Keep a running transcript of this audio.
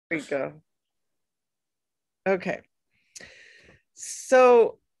There we go. Okay.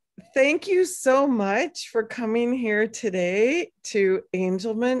 So thank you so much for coming here today to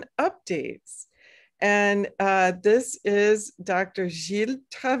Angelman Updates. And this is Dr. Gilles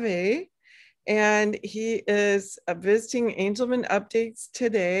Trave, and he is visiting Angelman Updates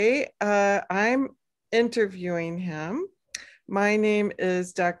today. I'm interviewing him. My name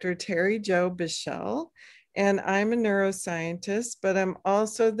is Dr. Terry Jo Bichell, and I'm a neuroscientist, but I'm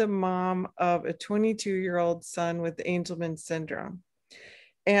also the mom of a 22-year-old son with Angelman syndrome.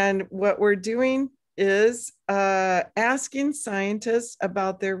 And what we're doing is asking scientists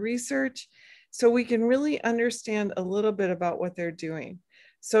about their research so we can really understand a little bit about what they're doing.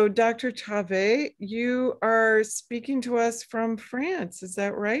 So Dr. Trave, you are speaking to us from France, is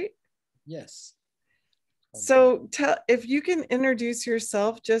that right? Yes. So if you can introduce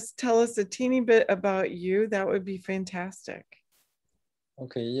yourself, just tell us a teeny bit about you, that would be fantastic.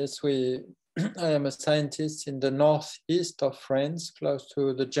 Okay, yes, I am a scientist in the northeast of France, close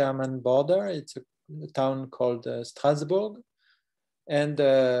to the German border. It's a town called Strasbourg. And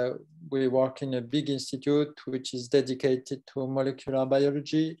we work in a big institute which is dedicated to molecular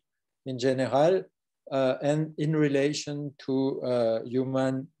biology in general and in relation to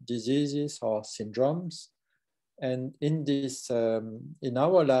human diseases or syndromes. And in this, in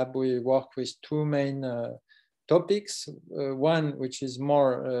our lab, we work with two main topics. One, which is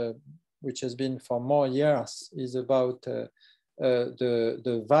more, which has been for more years, is about the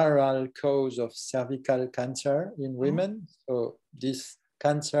viral cause of cervical cancer in women. So this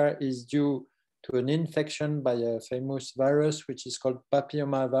cancer is due to an infection by a famous virus, which is called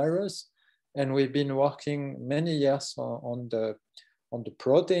papillomavirus. And we've been working many years on the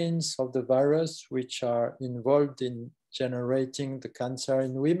proteins of the virus, which are involved in generating the cancer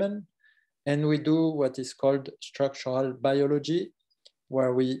in women. And we do what is called structural biology,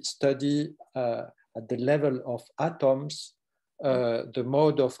 where we study at the level of atoms, the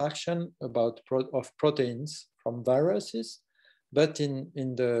mode of action of proteins from viruses. But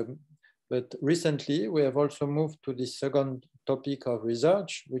but recently, we have also moved to the second topic of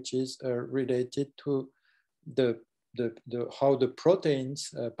research, which is related to how the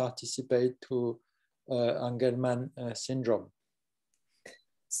proteins participate to Angelman syndrome.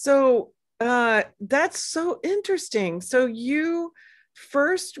 So that's so interesting. So you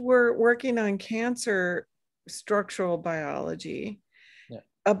first were working on cancer structural biology,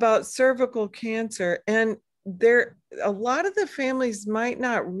 about cervical cancer, and a lot of the families might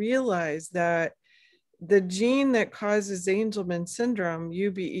not realize that the gene that causes Angelman syndrome,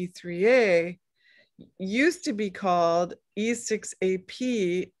 UBE3A, used to be called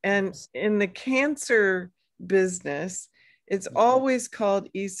E6AP, and in the cancer business, it's always called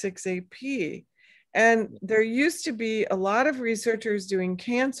E6AP. And there used to be a lot of researchers doing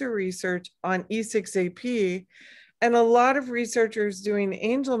cancer research on E6AP, and a lot of researchers doing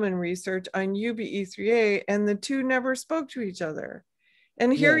Angelman research on UBE3A, and the two never spoke to each other.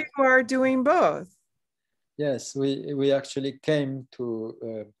 And here you are doing both. Yes, we actually came to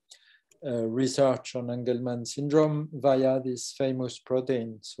research on Angelman syndrome via this famous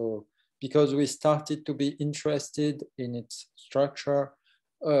protein. So because we started to be interested in its structure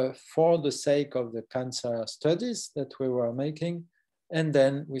for the sake of the cancer studies that we were making. And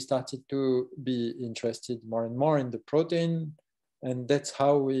then we started to be interested more and more in the protein. And that's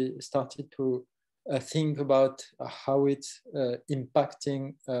how we started to think about how it's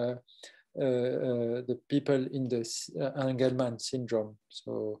impacting the people in the Angelman syndrome.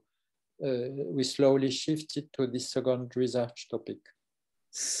 So we slowly shifted to this second research topic.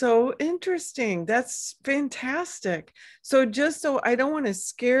 So interesting. That's fantastic. So just so I don't want to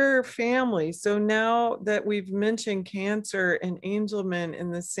scare families. So now that we've mentioned cancer and Angelman in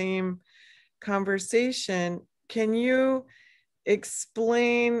the same conversation, can you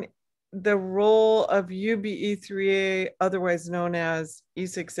explain the role of UBE3A, otherwise known as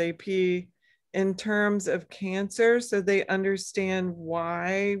E6AP, in terms of cancer, so they understand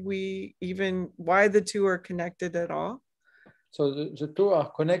why the two are connected at all? So the two are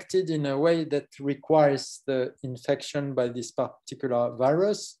connected in a way that requires the infection by this particular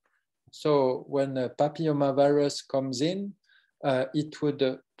virus. So when a papillomavirus comes in, it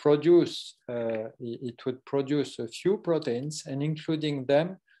would produce a few proteins, and including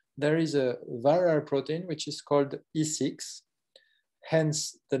them, there is a viral protein which is called E6.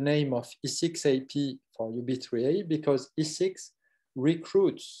 Hence the name of E6AP for UB3A, because E6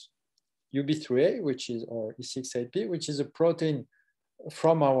 recruits UB3A, or E6AP, which is a protein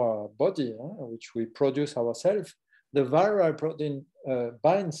from our body, which we produce ourselves. The viral protein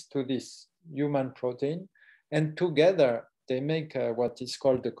binds to this human protein, and together they make what is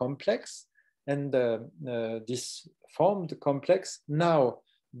called the complex. And this formed complex now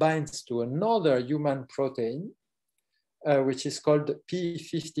binds to another human protein, which is called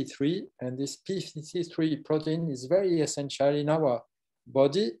P53. And this P53 protein is very essential in our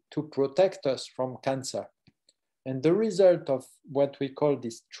body to protect us from cancer. And the result of what we call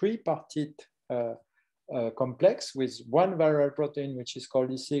this tripartite complex with one viral protein, which is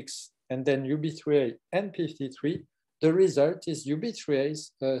called E6, and then UB3A and P53, the result is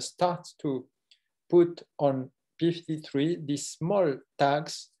UB3A starts to put on P53 these small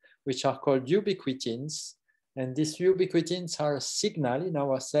tags, which are called ubiquitins. And these ubiquitins are a signal in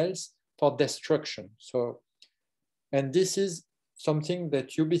our cells for destruction. So, and this is something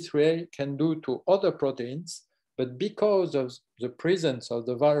that UB3A can do to other proteins, but because of the presence of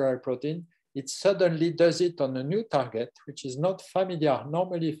the viral protein, it suddenly does it on a new target, which is not familiar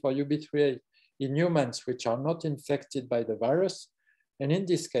normally for UB3A in humans which are not infected by the virus. And in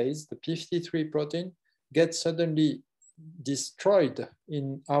this case, the P53 protein gets suddenly destroyed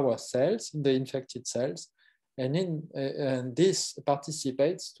in our cells, in the infected cells, and this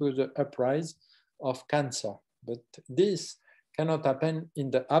participates to the uprise of cancer. But this cannot happen in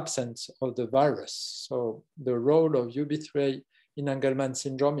the absence of the virus. So the role of UB3A in Angelman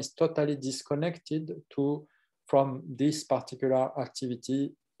syndrome is totally disconnected from this particular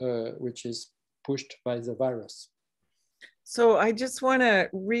activity, which is pushed by the virus. So I just want to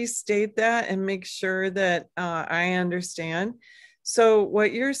restate that and make sure that I understand. So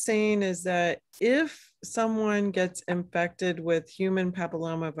what you're saying is that if someone gets infected with human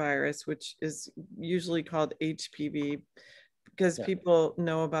papillomavirus, which is usually called HPV, because people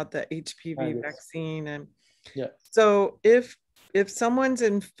know about the HPV vaccine, and so if someone's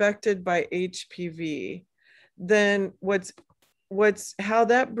infected by HPV, then how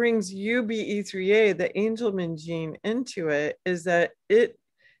that brings UBE3A, the Angelman gene, into it is that it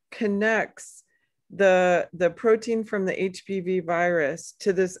connects the protein from the HPV virus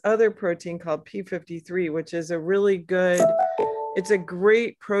to this other protein called P53, which is a really good, it's a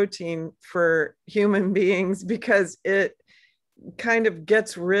great protein for human beings because it kind of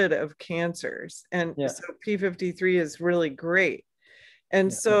gets rid of cancers. And so P53 is really great.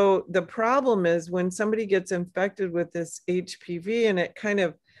 And so the problem is when somebody gets infected with this HPV and it kind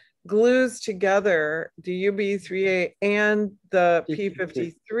of glues together the UBE3A and the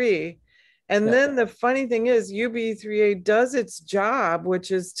P53. And then the funny thing is UBE3A does its job,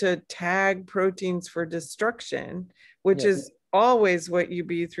 which is to tag proteins for destruction, which is always what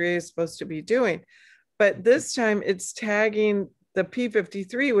UBE3A is supposed to be doing. But this time it's tagging the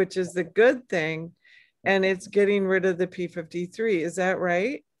P53, which is the good thing, and it's getting rid of the P53. Is that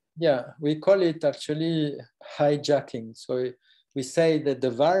right? Yeah, we call it actually hijacking. So we say that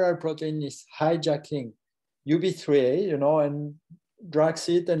the viral protein is hijacking UB3A, and drags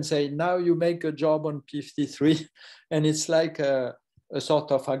it and say, now you make a job on P53. And it's like a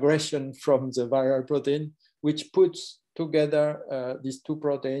sort of aggression from the viral protein, which puts together these two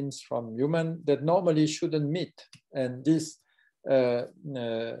proteins from human that normally shouldn't meet. And this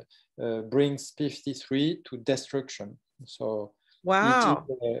brings P53 to destruction. So wow,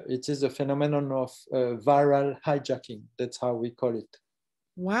 it is a phenomenon of viral hijacking. That's how we call it.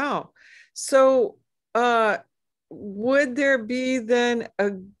 Wow. So would there be then a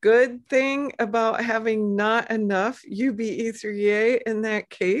good thing about having not enough UBE3A in that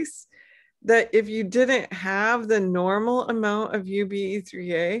case? That if you didn't have the normal amount of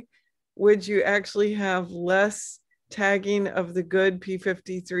UBE3A, would you actually have less tagging of the good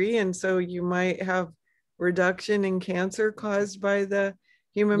P53? And so you might have reduction in cancer caused by the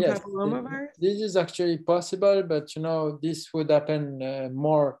human papillomavirus? This is actually possible, but this would happen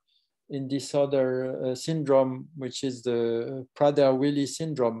more in this other syndrome, which is the Prader-Willi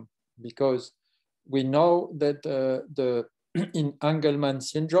syndrome, because we know that in Angelman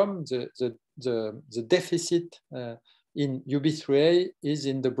syndrome, the deficit in UB3A is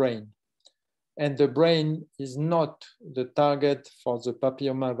in the brain. And the brain is not the target for the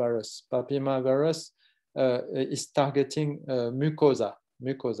papillomavirus. Papillomavirus is targeting mucosa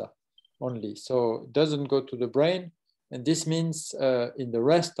only. So it doesn't go to the brain. And this means in the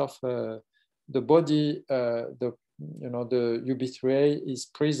rest of the body, the UB3A is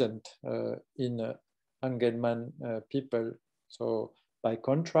present in Angelman people. So by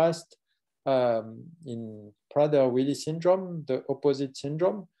contrast, in Prader-Willi syndrome, the opposite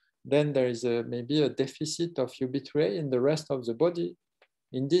syndrome, then there is maybe a deficit of UB3A in the rest of the body.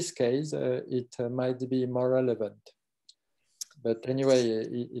 In this case, it might be more relevant. But anyway,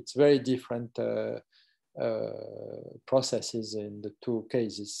 it's very different processes in the two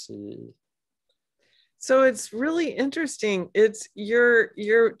cases. So it's really interesting. It's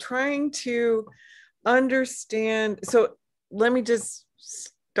you're trying to understand. So let me just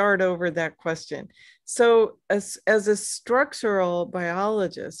start over that question. So as a structural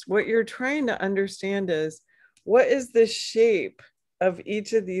biologist, what you're trying to understand is what is the shape of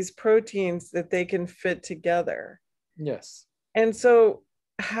each of these proteins that they can fit together. Yes. And so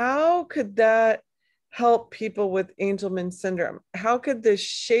how could that help people with Angelman syndrome? How could the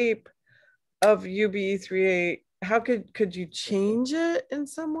shape of UBE3A, how could you change it in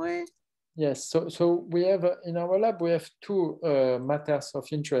some way? Yes, so we have in our lab, we have two matters of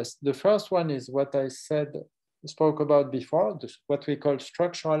interest. The first one is what I spoke about before, what we call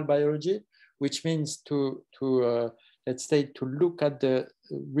structural biology, which means to let's say, to look at the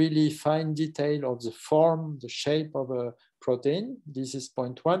really fine detail of the form, the shape of a protein. This is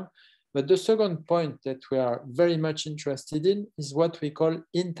point one. But the second point that we are very much interested in is what we call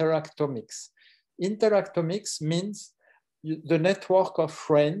interactomics. Interactomics means the network of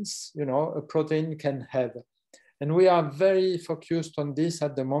friends, a protein can have. And we are very focused on this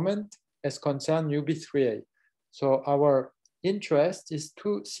at the moment as concerns UB3A. So our interest is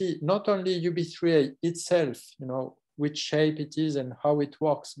to see not only UB3A itself, which shape it is and how it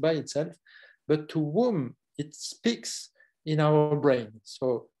works by itself, but to whom it speaks in our brain.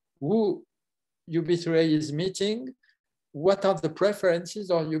 So who UB3A is meeting, what are the preferences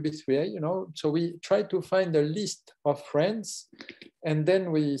of UB3A, so we try to find a list of friends, and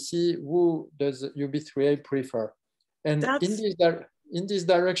then we see who does UB3A prefer. And in this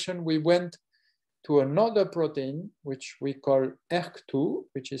direction, we went to another protein, which we call HERC2,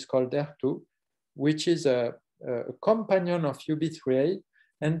 which is called HERC2, which is a companion of UB3A.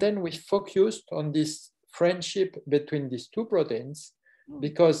 And then we focused on this friendship between these two proteins,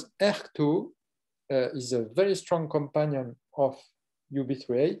 because HERC2 is a very strong companion of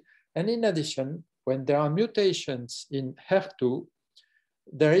UB3A. And in addition, when there are mutations in HER2,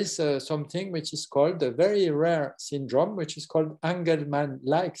 there is something which is called a very rare syndrome, which is called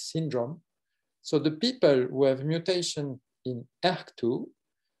Angelman-like syndrome. So the people who have mutation in HER2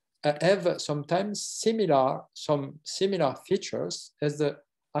 have sometimes some similar features as the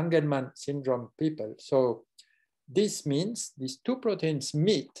Angelman syndrome people. So this means these two proteins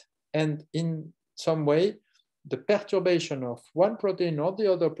meet, and in some way, the perturbation of one protein or the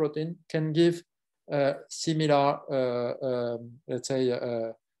other protein can give similar, let's say,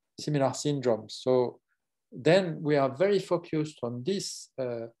 similar syndromes. So then we are very focused on this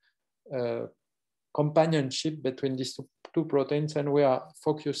companionship between these two proteins, and we are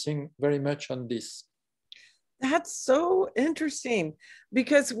focusing very much on this. That's so interesting,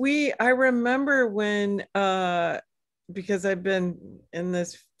 because I remember when, because I've been in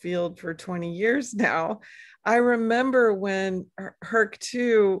this field for 20 years now, I remember when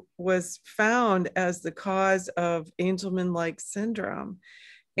HERC2 was found as the cause of Angelman-like syndrome,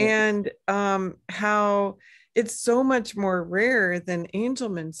 and how it's so much more rare than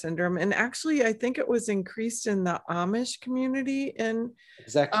Angelman syndrome. And actually, I think it was increased in the Amish community in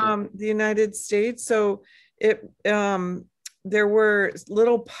the United States. So there were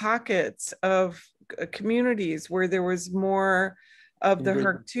little pockets of communities where there was more of the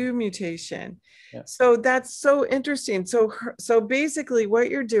HERC2 mutation. Yeah. So that's so interesting. So basically what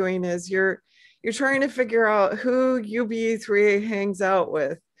you're doing is you're trying to figure out who UBE3A hangs out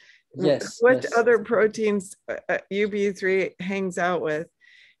with. Yes. What other proteins UBE3A hangs out with.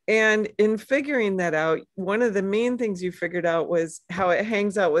 And in figuring that out, one of the main things you figured out was how it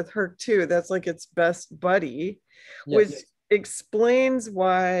hangs out with HERC2. That's like its best buddy, which explains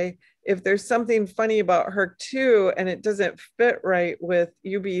why if there's something funny about HERC2 and it doesn't fit right with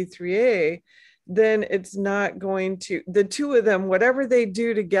UBE3A, then it's not going to, the two of them, whatever they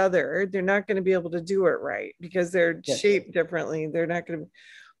do together, they're not going to be able to do it right because they're shaped differently. They're not going to.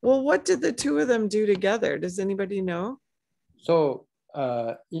 Well, what did the two of them do together? Does anybody know? So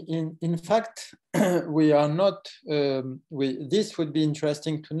in fact, we are not, this would be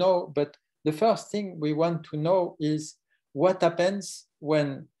interesting to know, but the first thing we want to know is what happens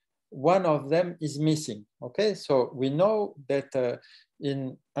when one of them is missing, okay? So we know that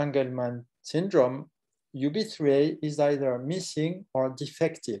in Angelman syndrome, UB3A is either missing or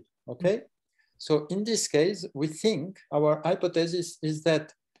defective, okay? So in this case, we think our hypothesis is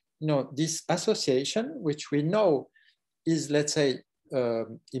that, this association, which we know is, let's say,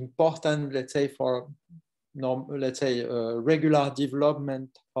 important, let's say, for regular development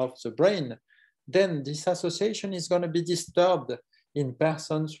of the brain, then this association is going to be disturbed in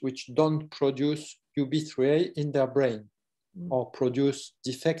persons which don't produce UB3A in their brain or produce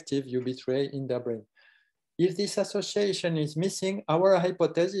defective UB3A in their brain. If this association is missing, our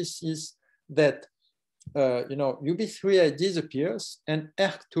hypothesis is that UB3A disappears and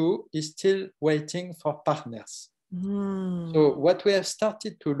HERC2 is still waiting for partners. So what we have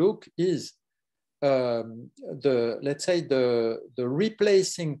started to look is let's say the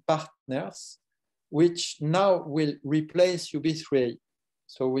replacing partners, which now will replace UB3A.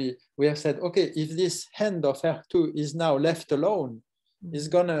 So we have said, okay, if this hand of HERC2 is now left alone, it's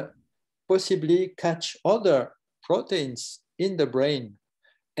gonna possibly catch other proteins in the brain.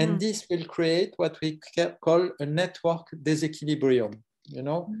 And this will create what we call a network disequilibrium,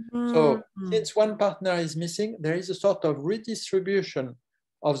 So since one partner is missing, there is a sort of redistribution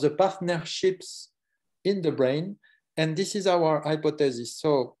of the partnerships in the brain. And this is our hypothesis.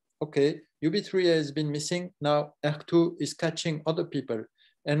 So, okay, UB3A has been missing. Now HERC2 is catching other people.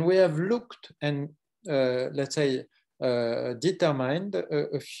 And we have looked and, let's say, determined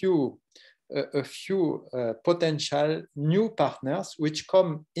a few potential new partners which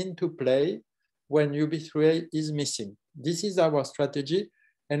come into play when UB3A is missing. This is our strategy.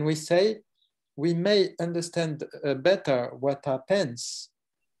 And we say we may understand better what happens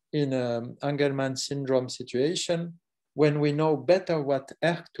in Angelman syndrome situation when we know better what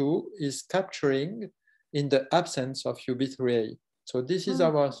HERC2 is capturing in the absence of UB3A. So this is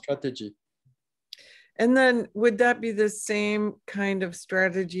our strategy. And then would that be the same kind of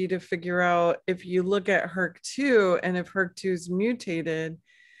strategy to figure out if you look at HERC2 and if HERC2 is mutated,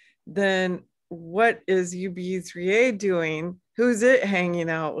 then what is UB3A doing? Who's it hanging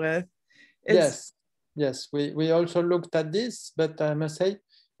out with? Yes. We also looked at this, but I must say,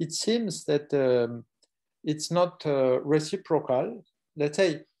 it seems that it's not reciprocal. Let's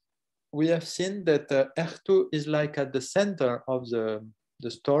say we have seen that HERC2 is like at the center of the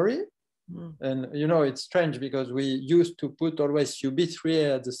story. And it's strange because we used to put always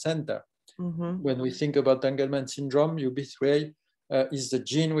UB3A at the center. When we think about Angelman syndrome, UB3A is the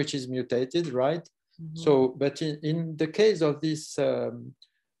gene which is mutated, right? So, but in the case of this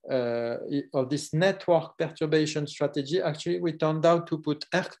network perturbation strategy, actually we turned out to put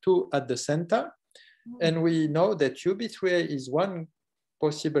HERC2 at the center, and we know that UB3A is one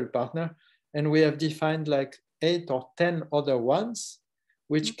possible partner, and we have defined like 8 or 10 other ones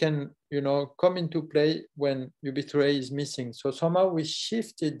which can, come into play when UB3A is missing. So somehow we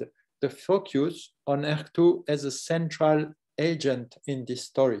shifted the focus on HERC2 as a central agent in this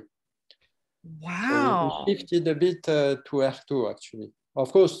story. Wow. So we shifted a bit to HERC2 actually.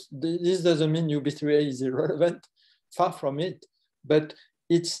 Of course, this doesn't mean UB3A is irrelevant, far from it, but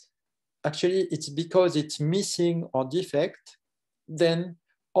it's because it's missing or defect, then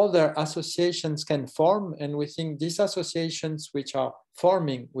other associations can form, and we think these associations which are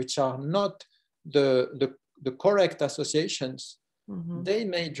forming, which are not the correct associations, they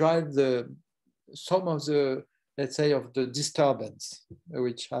may drive some of the, let's say, of the disturbance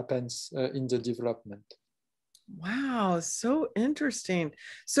which happens in the development. Wow, so interesting.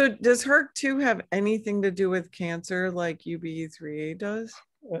 So does HERC2 have anything to do with cancer like UB3A does?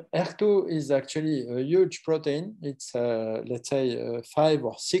 HERC2 is actually a huge protein. It's, let's say, 5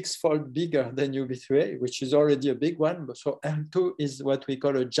 or 6-fold bigger than UB3A, which is already a big one. So HERC2 is what we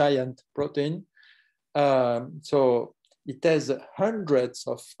call a giant protein. So it has hundreds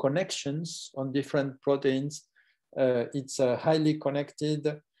of connections on different proteins. It's highly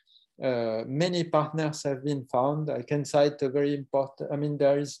connected. Many partners have been found. I can cite a very important,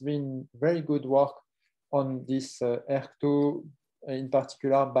 there has been very good work on this HERC2, in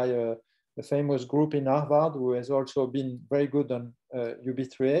particular by a famous group in Harvard who has also been very good on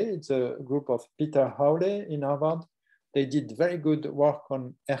UB3A. It's a group of Peter Hawley in Harvard. They did very good work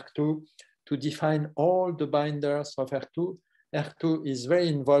on HERC2 to define all the binders of HERC2. HERC2 is very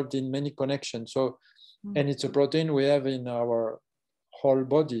involved in many connections. So, and it's a protein we have in our whole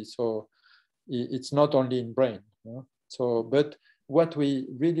body. So it's not only in brain. So, but what we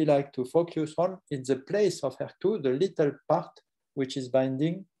really like to focus on is the place of HERC2, the little part which is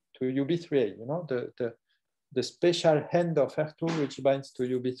binding to UB3A, the special hand of HERC2 which binds to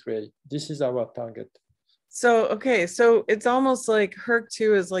UB3A. This is our target. So, okay, so it's almost like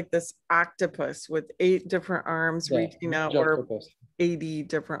HERC2 is like this octopus with 8 different arms reaching out, or 80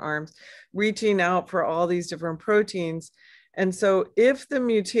 different arms reaching out for all these different proteins. And so if the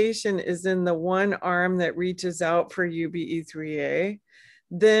mutation is in the one arm that reaches out for UBE3A,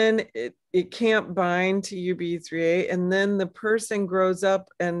 then it can't bind to UBE3A, and then the person grows up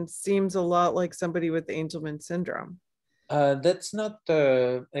and seems a lot like somebody with Angelman syndrome. That's not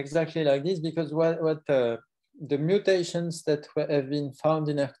exactly like this, because what the mutations that have been found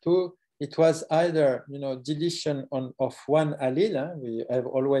in HERC2, it was either deletion of one allele. We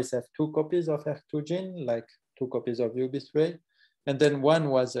always have 2 copies of HERC2 gene, like 2 copies of UB3A, and then one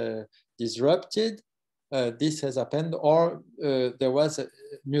was disrupted, this has happened, or there was a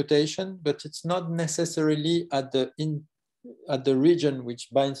mutation, but it's not necessarily at the region which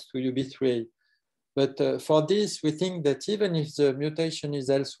binds to UB3A. But for this, we think that even if the mutation is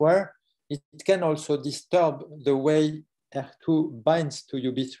elsewhere, it can also disturb the way HER2 binds to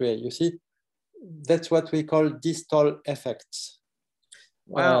UB3A. You see, that's what we call distal effects.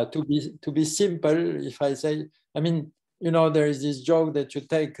 Wow. To be simple, if I say, I mean, you know, there is this joke that you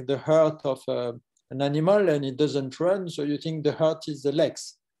take the heart of an animal and it doesn't run, so you think the heart is the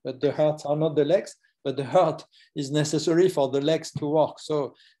legs, but the hearts are not the legs, but the heart is necessary for the legs to work.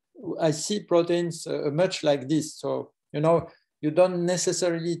 So I see proteins much like this. So, you know, you don't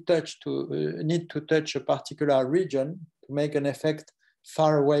necessarily need to touch a particular region to make an effect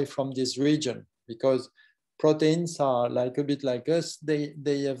far away from this region, because proteins are like a bit like us.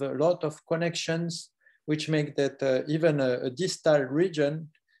 They have a lot of connections, which make that even a distal region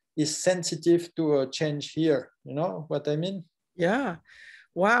is sensitive to a change here. You know what I mean? Yeah.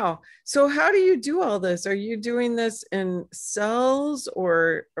 Wow. So how do you do all this? Are you doing this in cells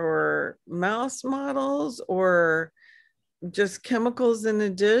or mouse models or just chemicals in a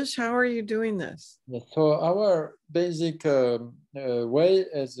dish? How are you doing this? Yeah, so our basic way,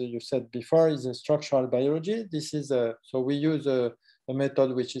 as you said before, is a structural biology. This is so we use a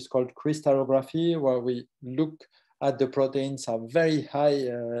method which is called crystallography, where we look at the proteins are very high,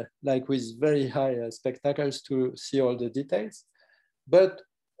 like with very high spectacles to see all the details. But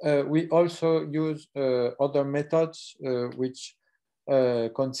we also use other methods which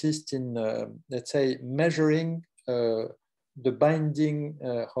consist in, let's say, measuring the binding,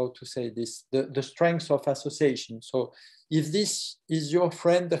 how to say this, the strength of association. So if this is your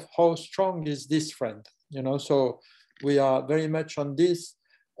friend, how strong is this friend? You know, so we are very much on this,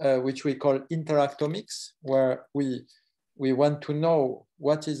 which we call interactomics, where we want to know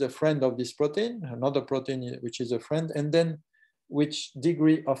what is a friend of this protein, another protein which is a friend, and then which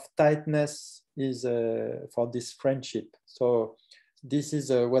degree of tightness is for this friendship. So this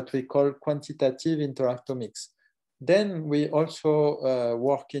is what we call quantitative interactomics. Then we also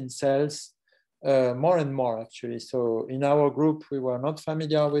work in cells more and more, actually. So in our group, we were not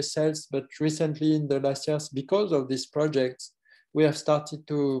familiar with cells, but recently in the last years, because of these projects, we have started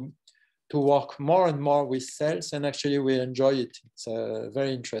to work more and more with cells, and actually we enjoy it. It's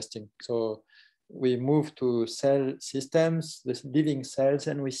very interesting. So we move to cell systems, the living cells,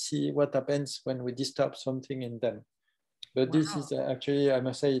 and we see what happens when we disturb something in them. But wow. This is actually, I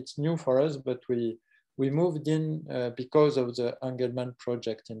must say, it's new for us, but we moved in because of the Angelman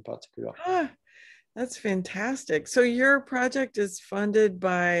project in particular. That's fantastic. So your project is funded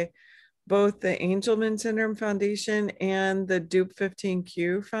by both the Angelman Syndrome Foundation and the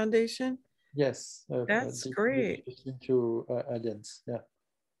Dupe15Q Foundation? Yes. That's great. Dupe15Q Alliance, yeah.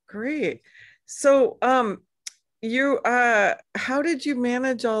 Great. So how did you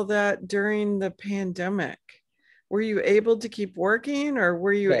manage all that during the pandemic? Were you able to keep working, or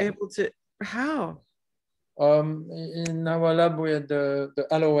were you able to, how? In our lab, we had the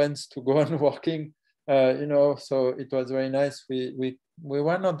allowance to go on working, you know, so it was very nice. We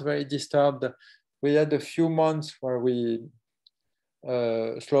were not very disturbed. We had a few months where we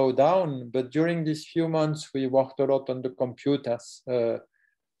slowed down, but during these few months, we worked a lot on the computers.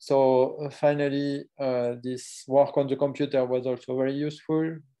 So finally, this work on the computer was also very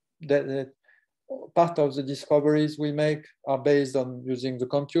useful. That part of the discoveries we make are based on using the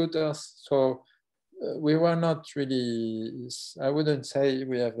computers. So we were not really, I wouldn't say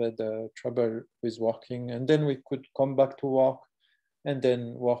we have had trouble with working, and then we could come back to work and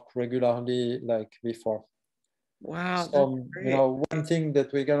then work regularly like before. Wow. So, you know, one thing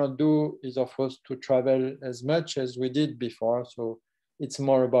that we cannot do is, of course, to travel as much as we did before. So it's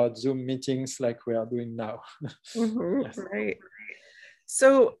more about Zoom meetings like we are doing now. Mm-hmm. Yes. Right.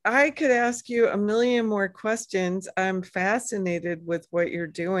 So I could ask you a million more questions. I'm fascinated with what you're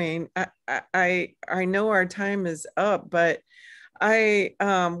doing. I know our time is up, but I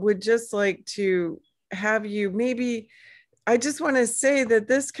would just like to have you maybe, I just want to say that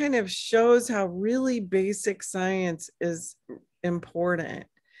this kind of shows how really basic science is important.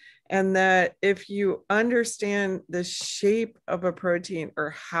 And that if you understand the shape of a protein or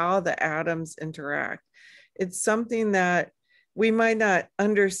how the atoms interact, it's something that we might not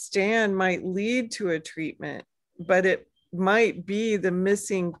understand might lead to a treatment, but it might be the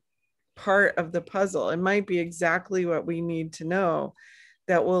missing part of the puzzle. It might be exactly what we need to know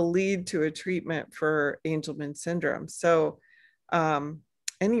that will lead to a treatment for Angelman syndrome. So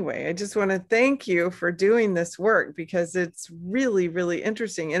anyway, I just want to thank you for doing this work, because it's really, really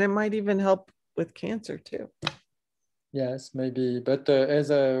interesting, and it might even help with cancer too. Yes, maybe. But as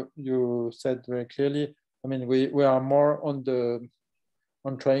you said very clearly, I mean, we are more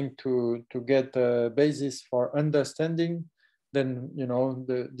on trying to get a basis for understanding. Then, you know,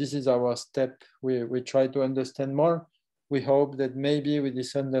 this is our step. We try to understand more. We hope that maybe with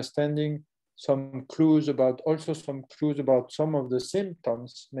this understanding, some clues about some of the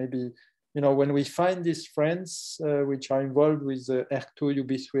symptoms. Maybe, you know, when we find these friends which are involved with the HERC2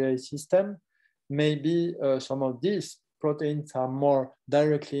 UB3A system, maybe some of these proteins are more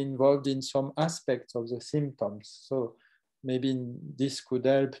directly involved in some aspects of the symptoms. So maybe this could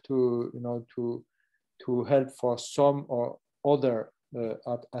help to, you know, to help for some or other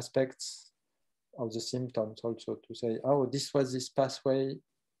aspects of the symptoms also, to say, oh, this was this pathway,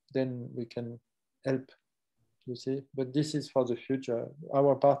 then we can help, you see. But this is for the future.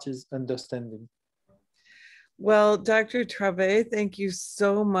 Our part is understanding. Well, Dr. Trave, thank you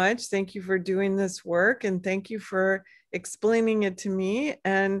so much. Thank you for doing this work, and thank you for explaining it to me.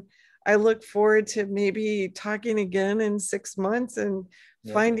 And I look forward to maybe talking again in 6 months and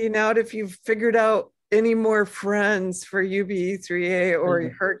finding out if you've figured out any more friends for UBE3A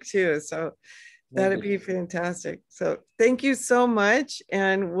or HERC2. So that'd be fantastic. So thank you so much.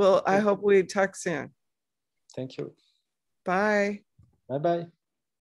 And I hope we talk soon. Thank you. Bye. Bye-bye.